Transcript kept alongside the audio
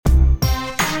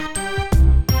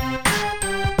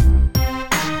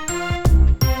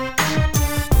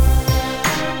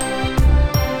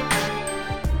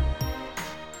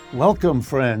Welcome,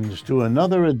 friends, to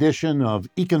another edition of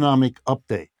Economic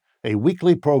Update, a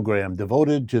weekly program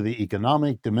devoted to the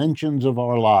economic dimensions of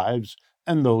our lives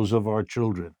and those of our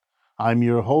children. I'm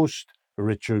your host,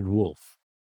 Richard Wolff.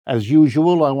 As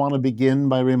usual, I want to begin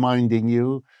by reminding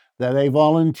you that a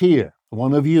volunteer,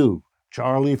 one of you,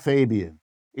 Charlie Fabian,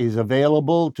 is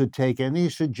available to take any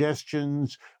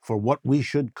suggestions for what we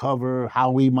should cover, how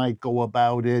we might go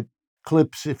about it,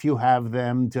 clips if you have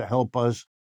them to help us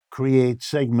create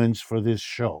segments for this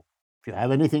show. If you have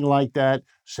anything like that,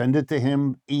 send it to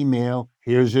him, email.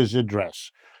 Here's his address: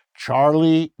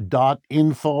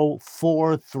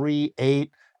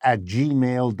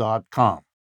 charlie.info438@gmail.com.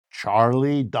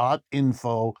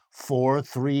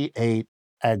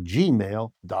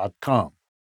 charlie.info438@gmail.com.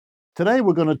 Today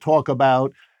we're going to talk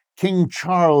about King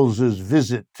Charles's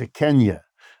visit to Kenya,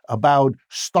 about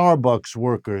Starbucks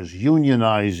workers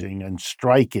unionizing and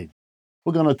striking.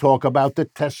 We're going to talk about the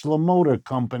Tesla Motor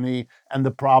Company and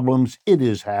the problems it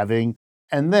is having,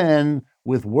 and then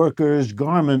with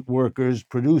garment workers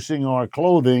producing our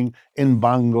clothing in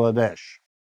Bangladesh.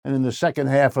 And in the second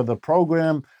half of the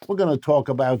program, we're going to talk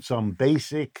about some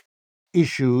basic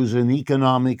issues in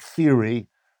economic theory,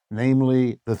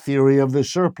 namely the theory of the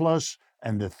surplus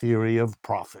and the theory of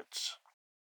profits.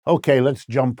 Okay, let's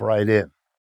jump right in.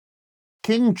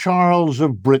 King Charles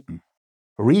of Britain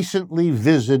recently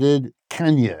visited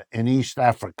Kenya in East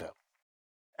Africa,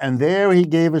 and there he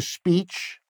gave a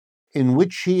speech in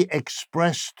which he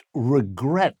expressed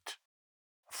regret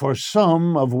for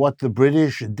some of what the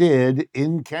British did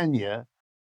in Kenya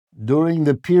during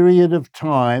the period of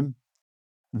time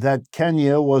that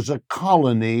Kenya was a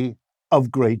colony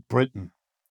of Great Britain.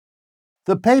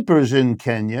 The papers in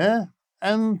Kenya,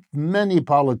 and many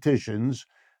politicians,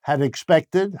 had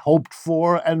expected, hoped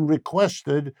for, and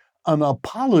requested an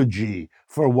apology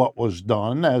for what was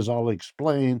done, as I'll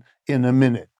explain in a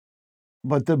minute.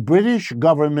 But the British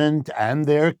government and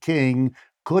their king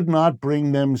could not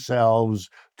bring themselves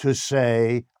to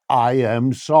say, "I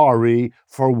am sorry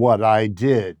for what I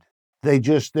did." They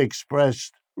just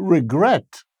expressed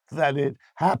regret that it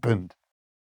happened.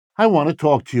 I want to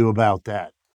talk to you about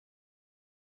that.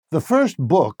 The first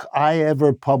book I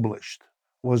ever published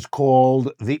was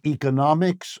called The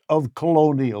Economics of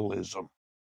Colonialism: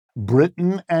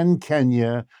 Britain and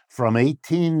Kenya from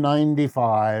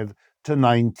 1895 to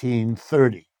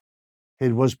 1930.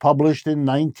 It was published in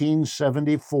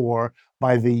 1974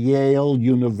 by the Yale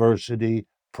University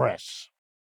Press.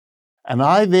 And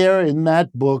I there in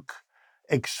that book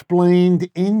explained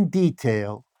in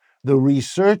detail the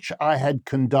research I had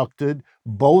conducted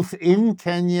both in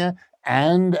Kenya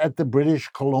and at the British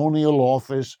Colonial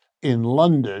Office in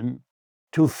London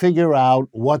to figure out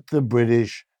what the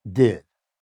British did.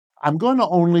 I'm going to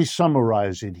only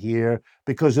summarize it here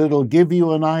because it'll give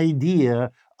you an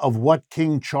idea of what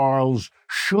King Charles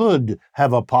should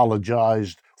have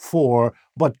apologized for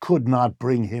but could not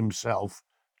bring himself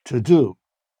to do.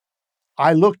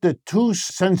 I looked at two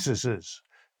censuses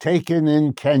taken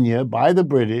in Kenya by the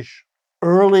British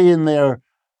early in their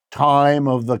time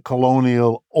of the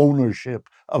colonial ownership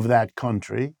of that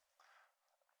country,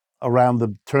 around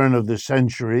the turn of the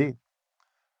century,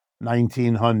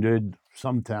 1900,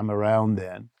 sometime around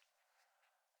then.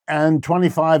 And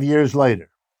 25 years later,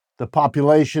 the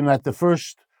population at the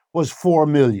first was 4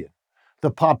 million. The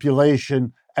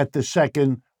population at the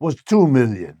second was 2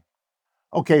 million.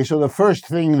 Okay, so the first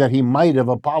thing that he might have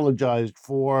apologized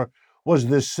for was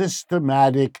the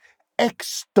systematic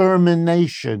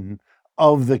extermination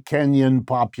of the Kenyan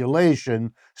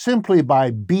population simply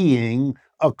by being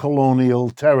a colonial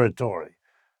territory.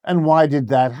 And why did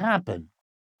that happen?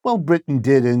 Well, Britain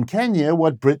did in Kenya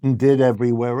what Britain did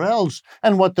everywhere else,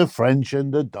 and what the French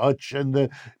and the Dutch and the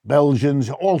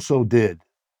Belgians also did,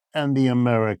 and the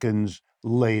Americans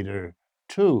later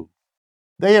too.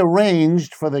 They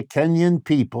arranged for the Kenyan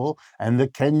people and the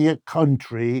Kenya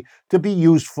country to be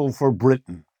useful for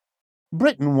Britain.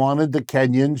 Britain wanted the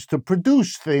Kenyans to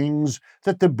produce things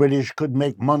that the British could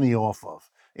make money off of,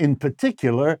 in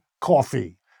particular,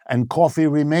 coffee. And coffee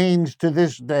remains to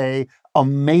this day a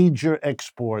major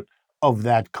export of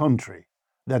that country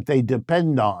that they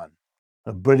depend on.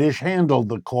 The British handled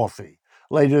the coffee.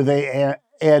 Later they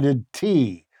added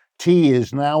tea. Tea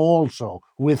is now also,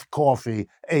 with coffee,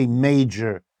 a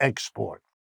major export.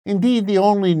 Indeed, the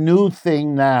only new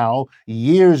thing now,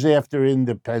 years after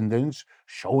independence,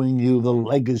 showing you the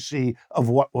legacy of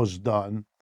what was done,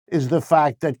 is the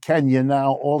fact that Kenya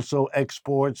now also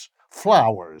exports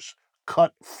flowers,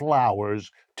 cut flowers,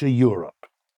 to Europe.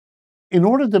 In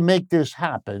order to make this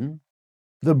happen,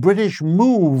 the British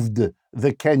moved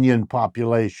the Kenyan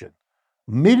population.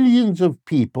 millions of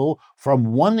people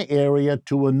from one area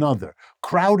to another,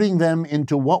 crowding them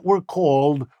into what were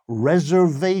called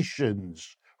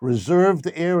reservations, reserved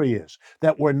areas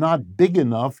that were not big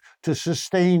enough to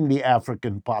sustain the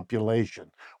African population,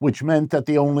 which meant that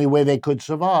the only way they could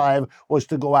survive was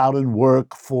to go out and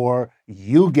work for,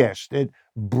 you guessed it,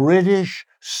 British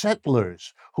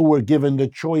settlers who were given the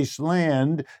choice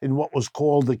land in what was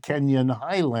called the Kenyan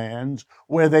highlands,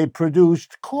 where they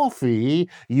produced coffee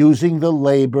using the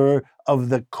labor of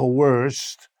the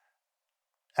coerced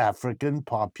African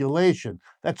population.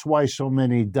 That's why so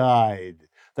many died.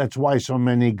 That's why so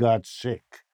many got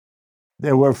sick.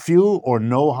 There were few or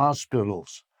no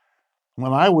hospitals.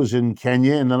 When I was in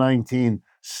Kenya in the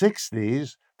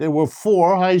 1960s, there were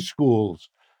 4 high schools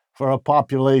for a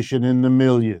population in the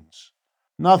millions.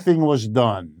 Nothing was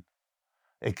done,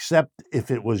 except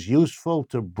if it was useful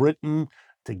to Britain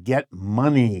to get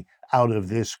money out of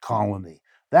this colony.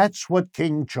 That's what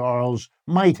King Charles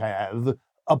might have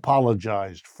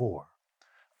apologized for.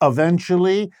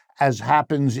 Eventually, as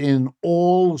happens in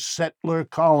all settler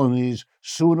colonies,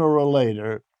 sooner or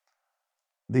later,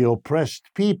 the oppressed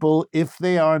people, if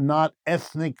they are not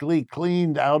ethnically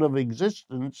cleaned out of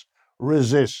existence,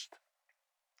 resist.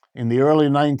 In the early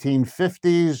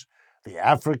 1950s, the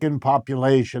African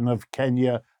population of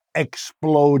Kenya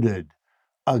exploded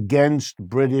against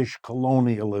British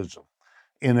colonialism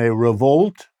in a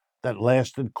revolt that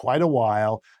lasted quite a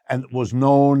while and was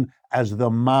known as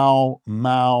the Mau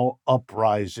Mau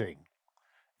Uprising.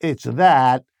 It's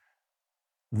that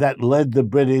led the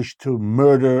British to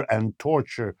murder and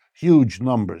torture huge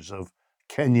numbers of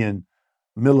Kenyan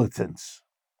militants.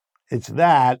 It's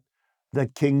that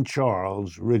King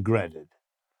Charles regretted.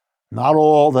 Not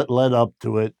all that led up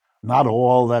to it, not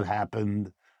all that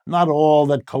happened, not all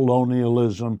that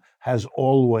colonialism has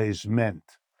always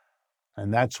meant.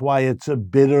 And that's why it's a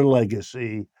bitter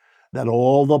legacy that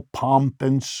all the pomp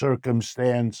and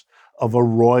circumstance of a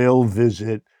royal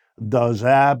visit does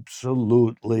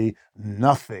absolutely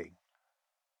nothing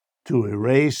to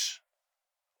erase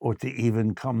or to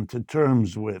even come to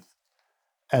terms with,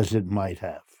 as it might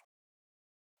have.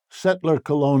 Settler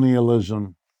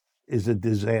colonialism is a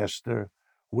disaster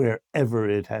wherever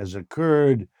it has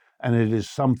occurred, and it is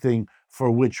something for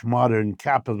which modern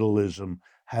capitalism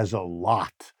has a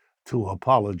lot to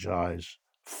apologize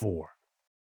for.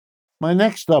 My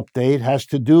next update has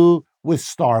to do with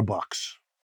Starbucks.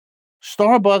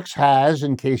 Starbucks has,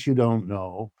 in case you don't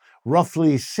know,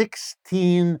 roughly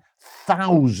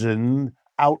 16,000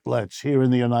 outlets here in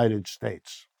the United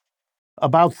States.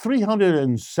 About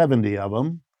 370 of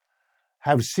them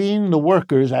have seen the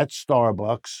workers at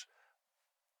Starbucks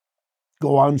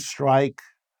go on strike,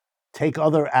 take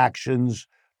other actions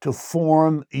to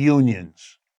form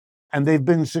unions. And they've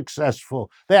been successful.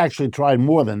 They actually tried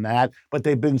more than that, but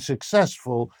they've been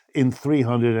successful in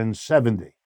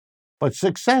 370. But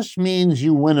success means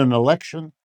you win an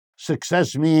election.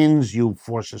 Success means you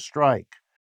force a strike.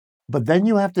 But then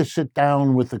you have to sit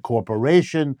down with the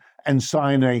corporation and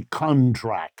sign a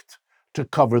contract to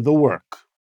cover the work.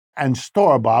 And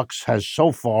Starbucks has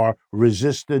so far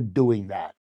resisted doing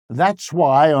that. That's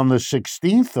why on the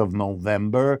 16th of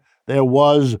November, there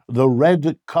was the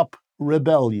Red Cup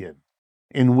Rebellion,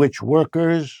 in which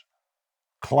workers,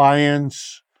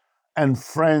 clients, and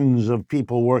friends of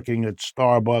people working at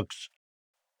Starbucks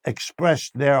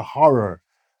expressed their horror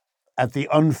at the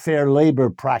unfair labor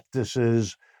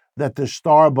practices that the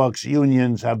Starbucks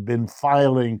unions have been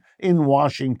filing in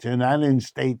Washington and in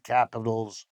state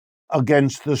capitals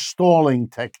against the stalling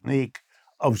technique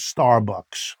of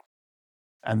Starbucks.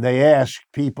 And they asked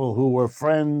people who were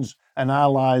friends and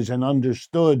allies and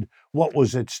understood what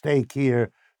was at stake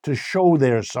here to show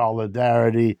their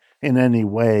solidarity in any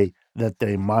way that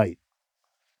they might.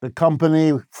 The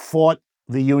company fought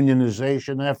the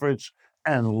unionization efforts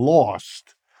and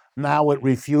lost. Now it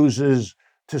refuses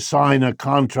to sign a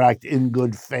contract in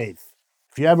good faith.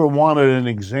 If you ever wanted an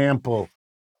example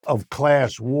of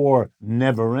class war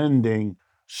never ending,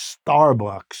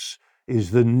 Starbucks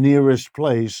is the nearest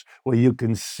place where you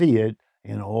can see it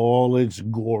in all its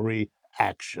gory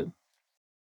action.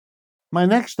 My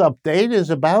next update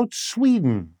is about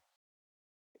Sweden.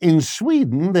 In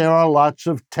Sweden, there are lots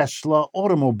of Tesla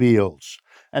automobiles,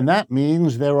 and that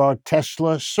means there are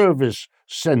Tesla service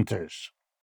centers.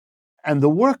 And the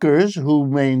workers who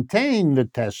maintain the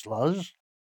Teslas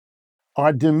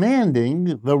are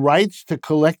demanding the rights to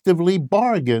collectively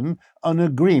bargain an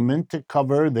agreement to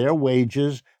cover their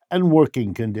wages and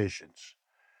working conditions.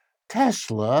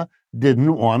 Tesla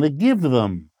didn't want to give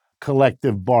them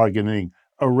collective bargaining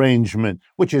arrangement,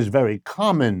 which is very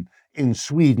common in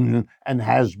Sweden and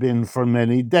has been for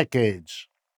many decades.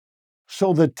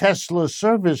 So the Tesla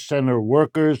service center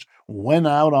workers went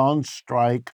out on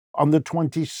strike on the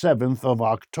 27th of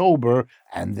October,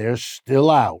 and they're still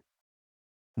out.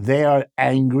 They are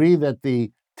angry that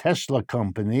the Tesla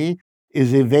company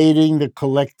is evading the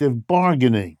collective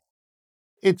bargaining.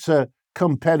 It's a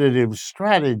competitive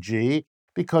strategy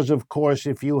because, of course,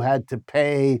 if you had to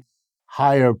pay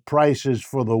higher prices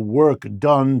for the work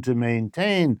done to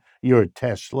maintain your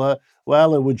Tesla,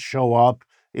 well, it would show up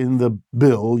in the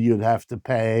bill you'd have to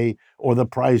pay or the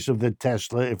price of the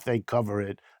Tesla if they cover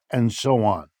it, and so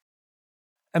on.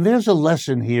 And there's a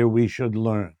lesson here we should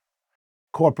learn.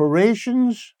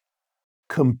 Corporations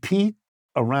compete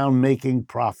around making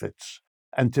profits.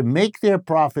 And to make their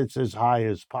profits as high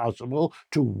as possible,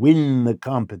 to win the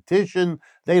competition,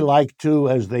 they like to,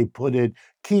 as they put it,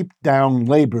 keep down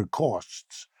labor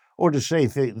costs. Or to say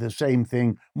the same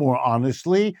thing more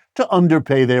honestly, to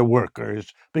underpay their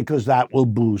workers, because that will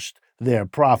boost their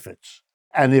profits.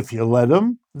 And if you let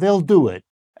them, they'll do it.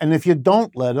 And if you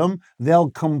don't let them, they'll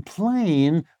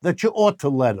complain that you ought to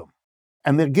let them.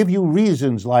 And they'll give you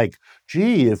reasons like,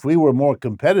 gee, if we were more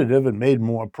competitive and made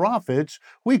more profits,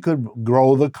 we could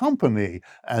grow the company,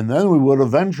 and then we would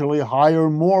eventually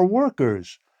hire more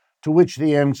workers. To which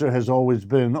the answer has always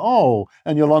been, oh,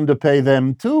 and you'll underpay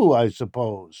them too, I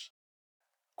suppose.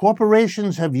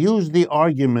 Corporations have used the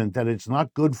argument that it's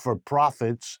not good for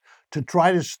profits to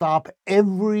try to stop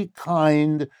every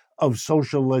kind of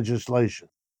social legislation.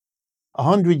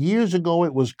 100 years ago,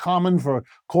 it was common for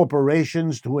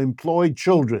corporations to employ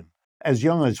children as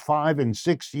young as 5 and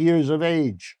 6 years of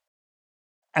age.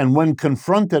 And when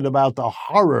confronted about the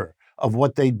horror of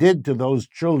what they did to those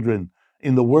children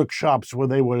in the workshops where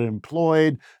they were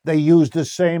employed, they used the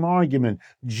same argument.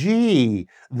 Gee,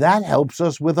 that helps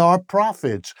us with our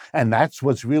profits, and that's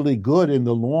what's really good in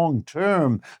the long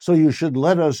term, so you should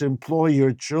let us employ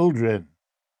your children.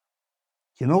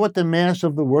 You know what the mass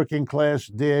of the working class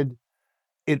did?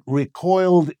 It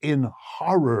recoiled in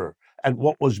horror at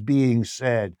what was being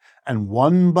said, and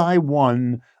one by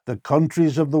one, the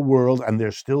countries of the world, and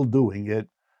they're still doing it,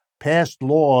 passed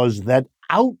laws that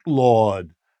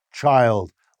outlawed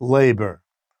child labor.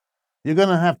 You're going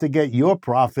to have to get your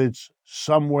profits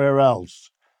somewhere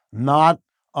else, not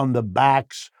on the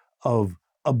backs of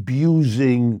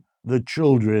abusing the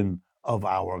children of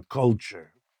our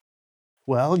culture.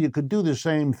 Well, you could do the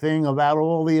same thing about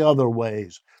all the other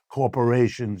ways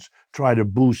corporations try to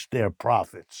boost their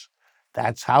profits.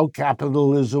 That's how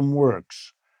capitalism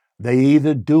works. They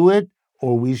either do it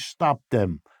or we stop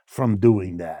them from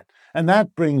doing that. And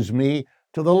that brings me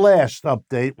to the last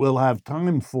update we'll have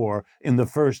time for in the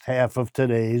first half of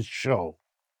today's show.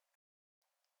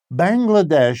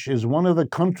 Bangladesh is one of the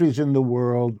countries in the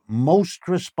world most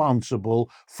responsible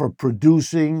for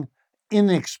producing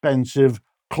inexpensive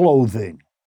clothing.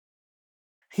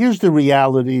 Here's the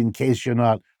reality in case you're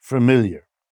not familiar.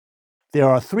 There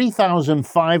are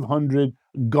 3,500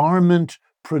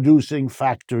 garment-producing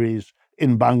factories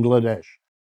in Bangladesh.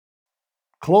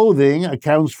 Clothing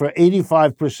accounts for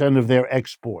 85% of their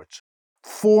exports.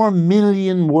 4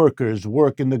 million workers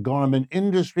work in the garment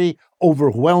industry,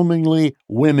 overwhelmingly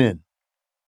women.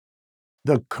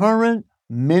 The current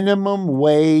minimum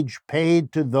wage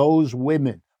paid to those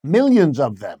women, millions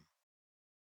of them,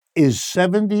 is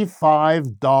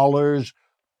 $75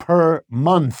 per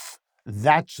month.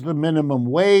 That's the minimum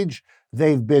wage.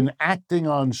 They've been acting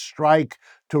on strike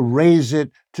to raise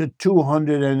it to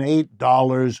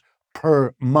 $208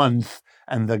 per month,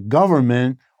 and the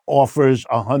government offers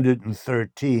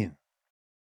 $113.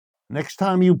 Next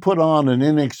time you put on an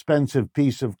inexpensive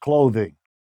piece of clothing,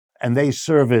 and they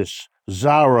service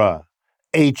Zara,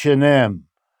 H&M,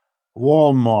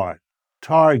 Walmart,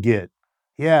 Target,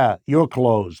 yeah, your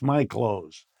clothes, my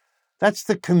clothes. That's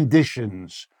the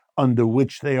conditions under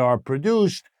which they are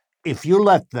produced, if you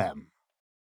let them.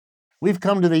 We've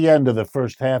come to the end of the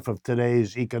first half of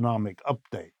today's economic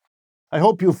update. I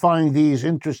hope you find these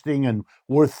interesting and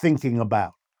worth thinking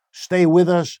about. Stay with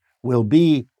us. We'll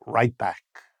be right back.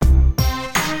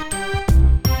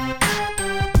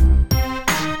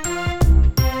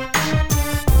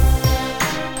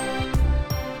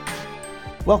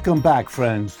 Welcome back,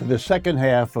 friends, to the second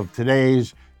half of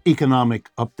today's economic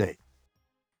update.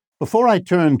 Before I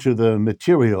turn to the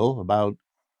material about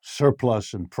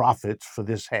surplus and profits for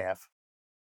this half,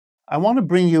 I want to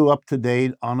bring you up to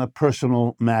date on a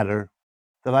personal matter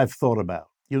that I've thought about.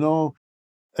 You know,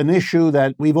 an issue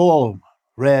that we've all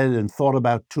read and thought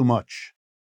about too much,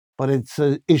 but it's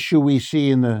an issue we see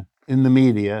in the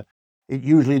media. It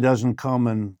usually doesn't come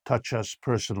and touch us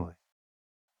personally.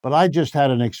 But I just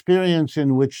had an experience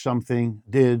in which something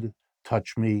did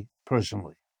touch me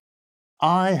personally.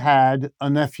 I had a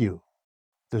nephew,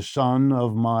 the son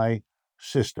of my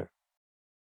sister.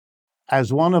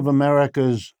 As one of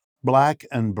America's black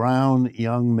and brown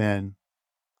young men,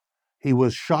 he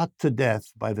was shot to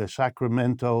death by the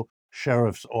Sacramento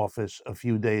Sheriff's Office a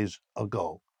few days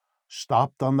ago,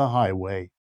 stopped on the highway,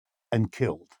 and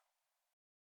killed.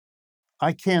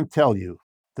 I can't tell you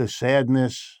the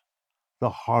sadness, the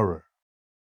horror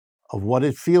of what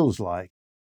it feels like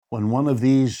when one of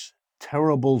these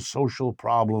terrible social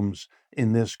problems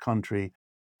in this country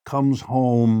comes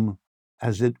home,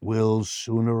 as it will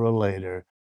sooner or later,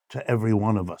 to every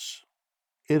one of us.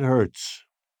 It hurts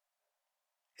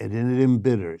and it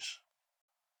embitters.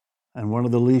 And one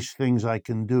of the least things I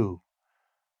can do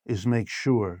is make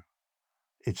sure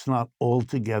it's not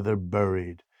altogether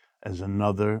buried as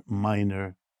another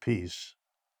minor piece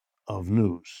of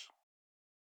news.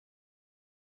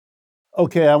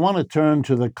 Okay, I want to turn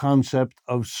to the concept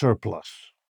of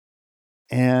surplus.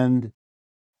 And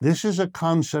this is a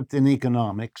concept in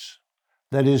economics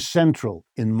that is central,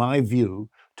 in my view,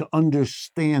 to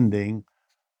understanding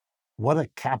what a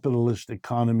capitalist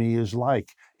economy is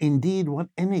like. Indeed, what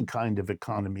any kind of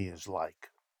economy is like.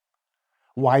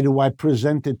 Why do I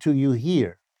present it to you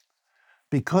here?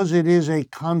 Because it is a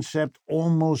concept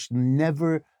almost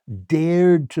never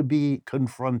dared to be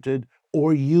confronted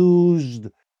or used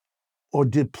or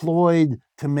deployed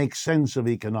to make sense of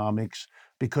economics,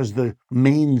 because the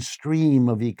mainstream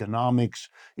of economics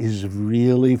is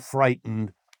really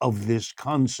frightened of this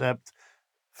concept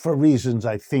for reasons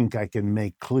I think I can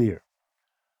make clear.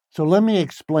 So let me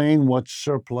explain what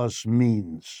surplus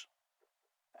means.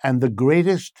 And the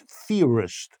greatest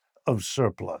theorist of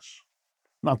surplus,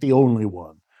 not the only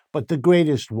one, but the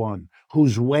greatest one,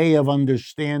 whose way of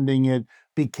understanding it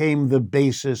became the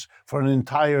basis for an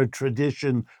entire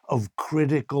tradition of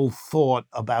critical thought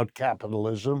about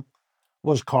capitalism,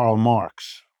 was Karl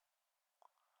Marx.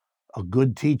 A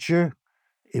good teacher,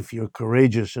 if you're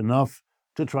courageous enough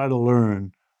to try to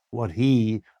learn what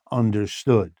he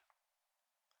understood.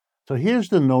 So here's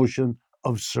the notion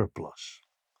of surplus.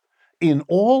 In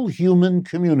all human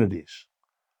communities,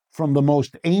 from the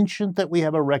most ancient that we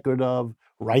have a record of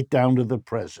right down to the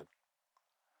present,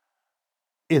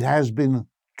 it has been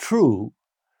true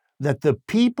that the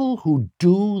people who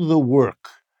do the work,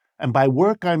 and by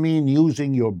work I mean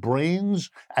using your brains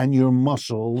and your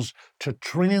muscles to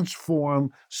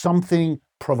transform something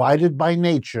provided by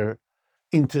nature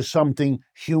into something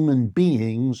human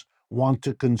beings want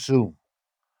to consume.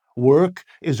 Work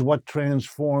is what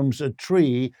transforms a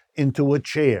tree into a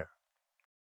chair,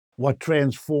 what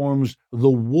transforms the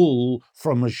wool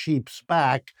from a sheep's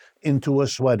back into a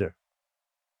sweater,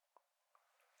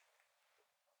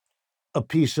 a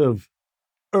piece of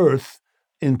earth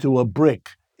into a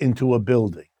brick, into a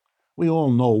building. We all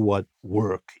know what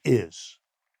work is.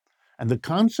 And the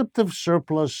concept of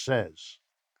surplus says,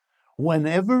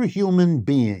 whenever human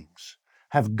beings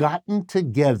have gotten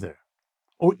together,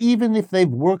 or even if they've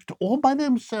worked all by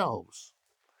themselves,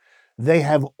 they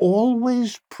have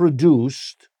always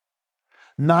produced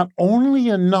not only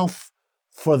enough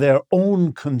for their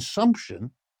own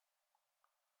consumption,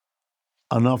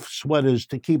 enough sweaters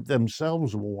to keep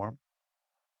themselves warm,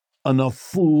 enough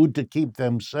food to keep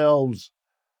themselves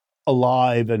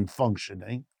alive and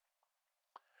functioning,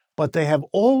 but they have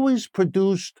always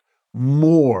produced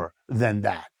more than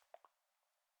that.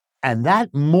 And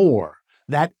that more,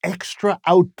 that extra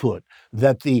output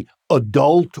that the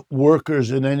adult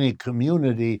workers in any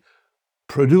community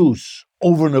produce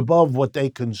over and above what they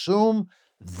consume,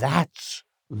 that's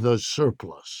the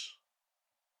surplus.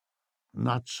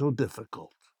 Not so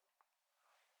difficult.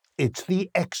 It's the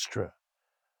extra.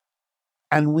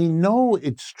 And we know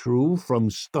it's true from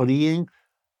studying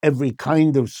every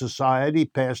kind of society,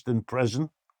 past and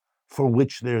present, for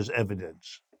which there's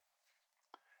evidence.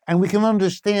 And we can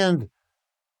understand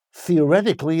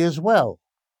theoretically as well.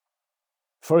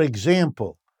 For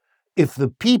example, if the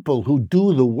people who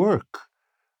do the work,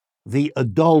 the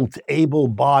adult,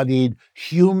 able-bodied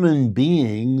human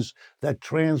beings that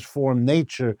transform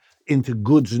nature into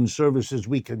goods and services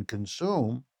we can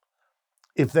consume,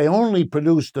 if they only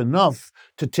produced enough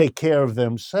to take care of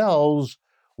themselves,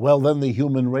 well, then the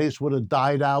human race would have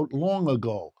died out long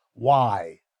ago.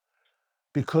 Why?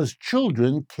 Because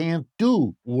children can't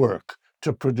do work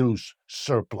to produce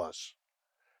surplus.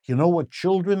 You know what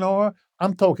children are?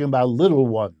 I'm talking about little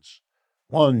ones.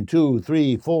 1, 2,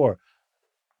 3, 4,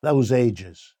 those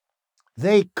ages.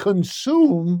 They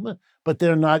consume, but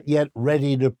they're not yet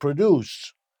ready to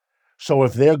produce. So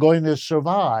if they're going to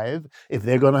survive, if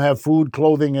they're going to have food,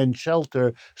 clothing, and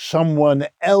shelter, someone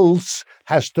else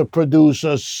has to produce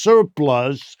a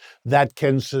surplus that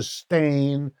can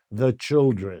sustain the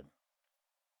children.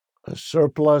 A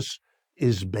surplus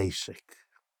is basic.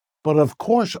 But of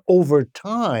course, over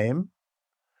time,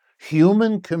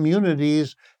 human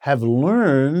communities have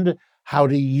learned how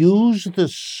to use the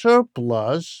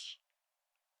surplus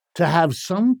to have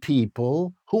some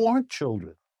people who aren't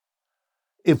children.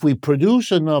 If we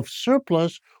produce enough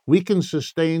surplus, we can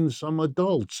sustain some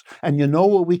adults. And you know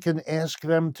what we can ask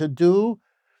them to do?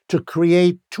 To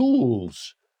create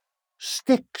tools,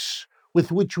 sticks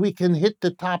with which we can hit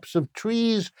the tops of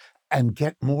trees and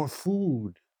get more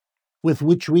food, with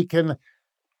which we can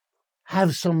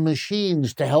have some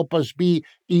machines to help us be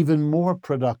even more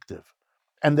productive.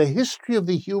 And the history of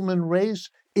the human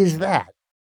race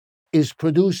is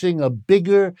producing a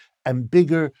bigger and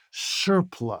bigger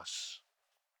surplus.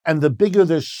 And the bigger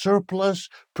the surplus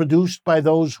produced by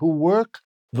those who work,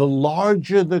 the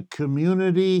larger the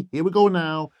community, here we go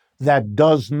now, that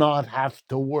does not have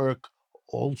to work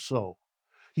also.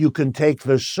 You can take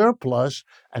the surplus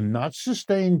and not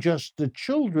sustain just the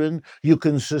children, you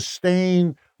can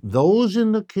sustain those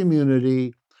in the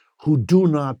community who do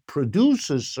not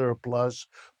produce a surplus,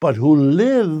 but who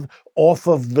live off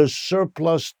of the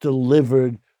surplus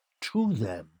delivered to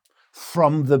them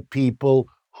from the people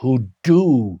who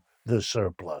do the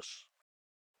surplus.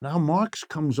 Now, Marx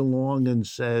comes along and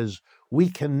says, we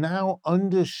can now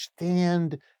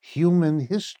understand human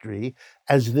history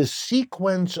as the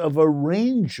sequence of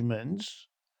arrangements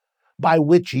by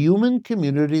which human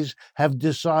communities have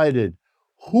decided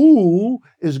who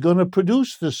is going to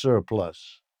produce the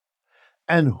surplus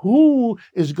and who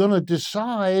is going to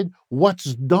decide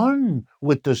what's done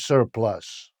with the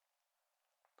surplus.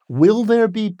 Will there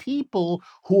be people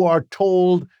who are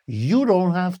told, you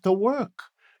don't have to work?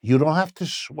 You don't have to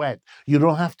sweat. You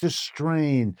don't have to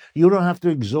strain. You don't have to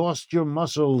exhaust your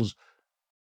muscles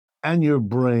and your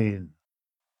brain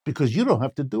because you don't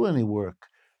have to do any work.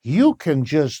 You can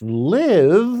just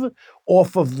live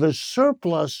off of the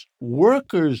surplus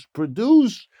workers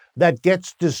produce that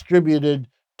gets distributed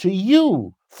to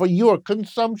you for your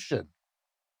consumption.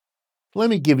 Let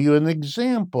me give you an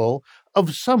example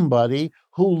of somebody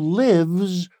who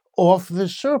lives off the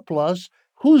surplus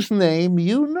whose name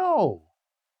you know.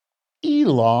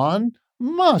 Elon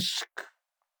Musk.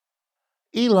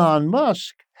 Elon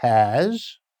Musk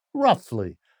has,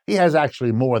 roughly, he has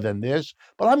actually more than this,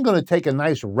 but I'm going to take a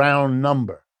nice round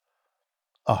number,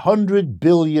 $100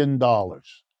 billion.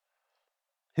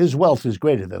 His wealth is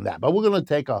greater than that, but we're going to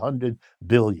take 100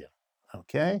 billion,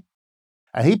 okay?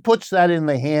 And he puts that in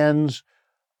the hands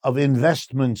of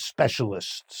investment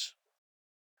specialists.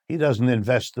 He doesn't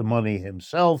invest the money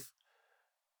himself.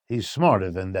 He's smarter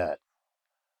than that.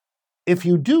 If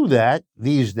you do that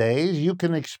these days, you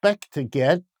can expect to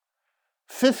get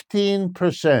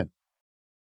 15%.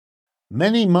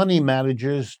 Many money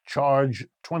managers charge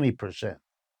 20%.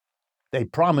 They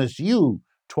promise you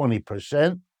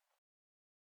 20%,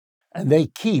 and they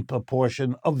keep a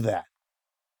portion of that.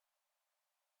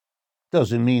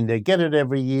 Doesn't mean they get it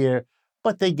every year,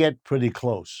 but they get pretty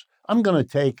close. I'm going to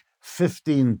take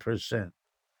 15%.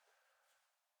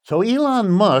 So Elon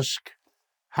Musk,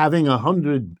 having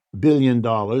 $100 billion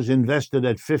invested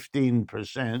at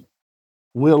 15%,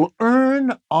 will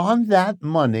earn on that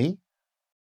money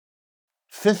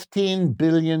 $15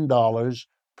 billion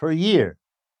per year.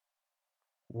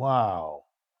 Wow.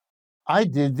 I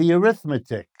did the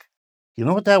arithmetic. You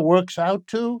know what that works out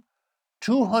to?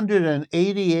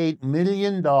 $288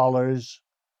 million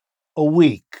a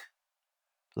week.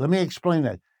 Let me explain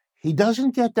that. He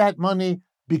doesn't get that money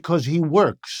because he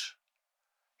works.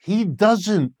 He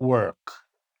doesn't work.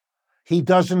 He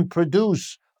doesn't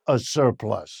produce a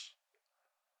surplus.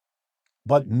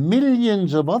 But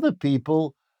millions of other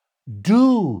people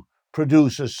do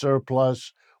produce a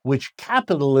surplus, which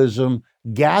capitalism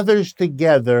gathers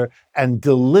together and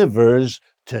delivers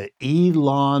to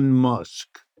Elon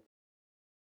Musk.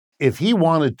 If he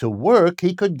wanted to work,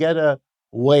 he could get a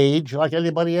wage like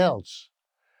anybody else.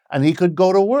 And he could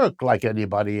go to work like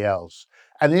anybody else.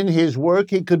 And in his work,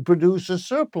 he could produce a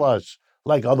surplus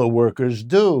like other workers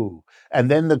do. And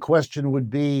then the question would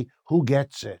be, who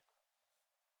gets it?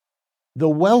 The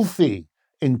wealthy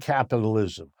in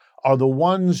capitalism are the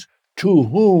ones to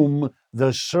whom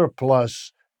the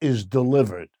surplus is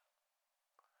delivered.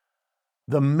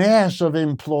 The mass of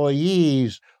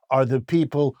employees are the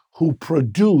people who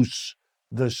produce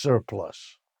the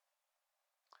surplus.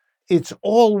 It's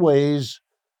always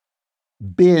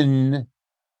been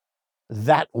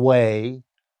that way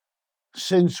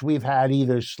since we've had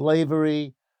either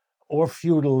slavery or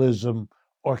feudalism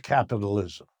or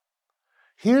capitalism.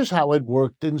 Here's how it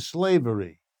worked in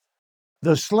slavery.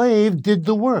 The slave did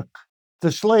the work.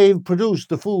 The slave produced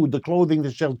the food, the clothing,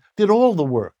 the shelter, did all the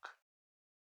work.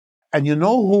 And you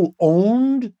know who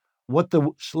owned what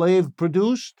the slave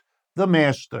produced? The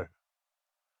master.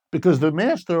 Because the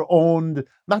master owned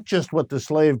not just what the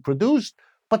slave produced,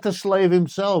 but the slave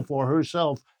himself or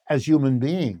herself as human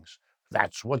beings.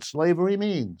 That's what slavery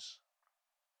means.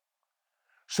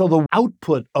 So the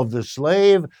output of the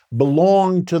slave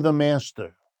belonged to the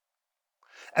master.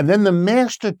 And then the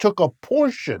master took a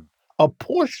portion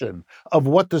of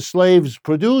what the slaves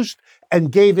produced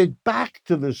and gave it back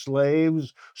to the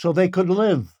slaves so they could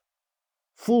live.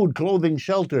 Food, clothing,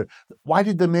 shelter. Why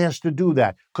did the master do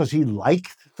that? Because he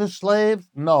liked the slave?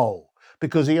 No.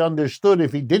 Because he understood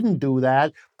if he didn't do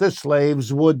that, the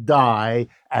slaves would die,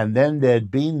 and then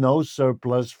there'd be no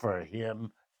surplus for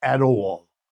him at all.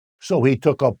 So he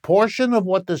took a portion of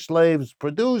what the slaves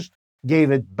produced,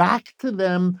 gave it back to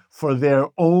them for their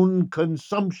own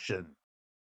consumption.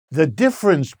 The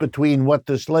difference between what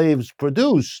the slaves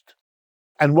produced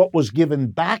and what was given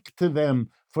back to them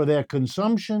for their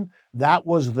consumption, that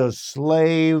was the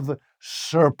slave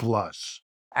surplus.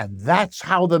 And that's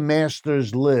how the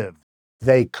masters lived.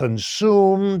 They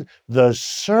consumed the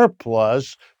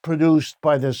surplus produced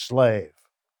by the slave.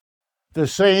 The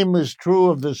same is true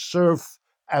of the serf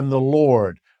and the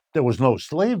lord. There was no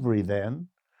slavery then.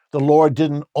 The lord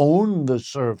didn't own the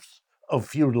serfs of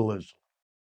feudalism.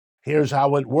 Here's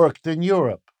how it worked in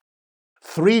Europe.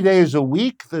 3 days a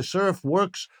week, the serf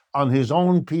works on his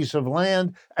own piece of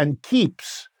land and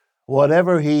keeps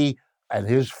whatever he and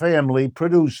his family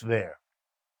produce there.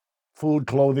 Food,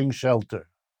 clothing, shelter.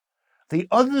 The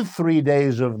other 3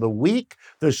 days of the week,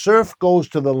 the serf goes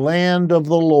to the land of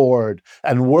the Lord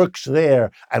and works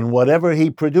there, and whatever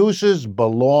he produces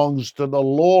belongs to the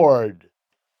Lord.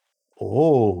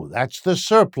 Oh, that's the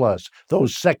surplus.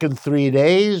 Those second 3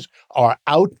 days are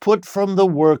output from the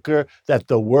worker that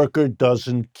the worker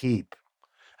doesn't keep.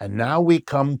 And now we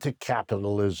come to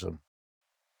capitalism.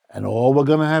 And all we're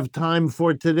going to have time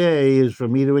for today is for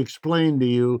me to explain to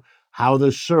you how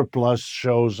the surplus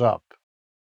shows up.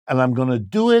 And I'm going to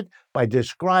do it by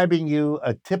describing you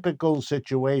a typical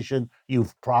situation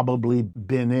you've probably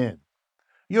been in.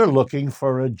 You're looking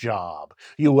for a job.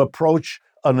 You approach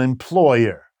an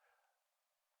employer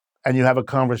and you have a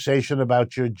conversation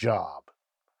about your job.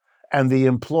 And the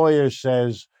employer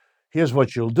says, here's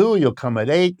what you'll do. You'll come at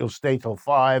 8, you'll stay till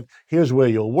 5. Here's where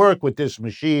you'll work with this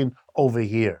machine over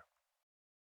here.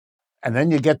 And then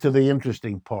you get to the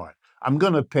interesting part. I'm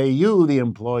going to pay you, the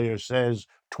employer says,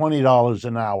 $20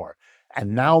 an hour.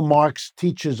 And now Marx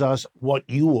teaches us what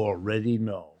you already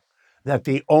know, that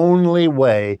the only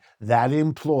way that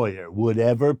employer would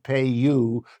ever pay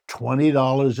you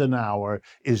 $20 an hour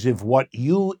is if what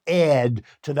you add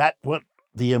to that, what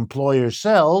the employer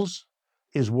sells,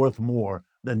 is worth more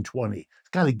than 20. It's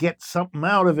got to get something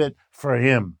out of it for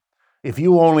him. If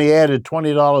you only added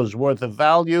 $20 worth of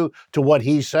value to what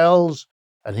he sells,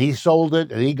 and he sold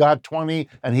it, and he got 20,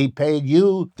 and he paid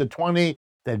you the 20,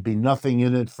 there'd be nothing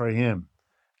in it for him.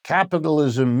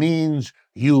 Capitalism means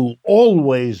you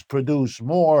always produce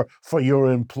more for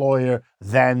your employer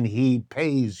than he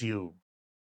pays you.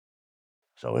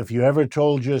 So if you ever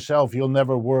told yourself you'll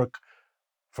never work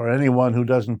for anyone who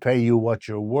doesn't pay you what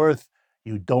you're worth,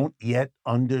 you don't yet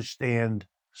understand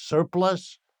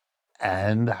surplus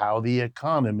and how the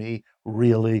economy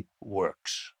really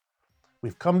works.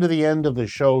 We've come to the end of the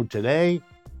show today.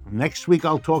 Next week,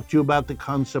 I'll talk to you about the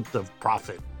concept of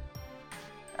profit.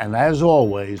 And as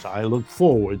always, I look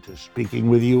forward to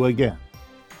speaking with you again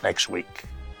next week.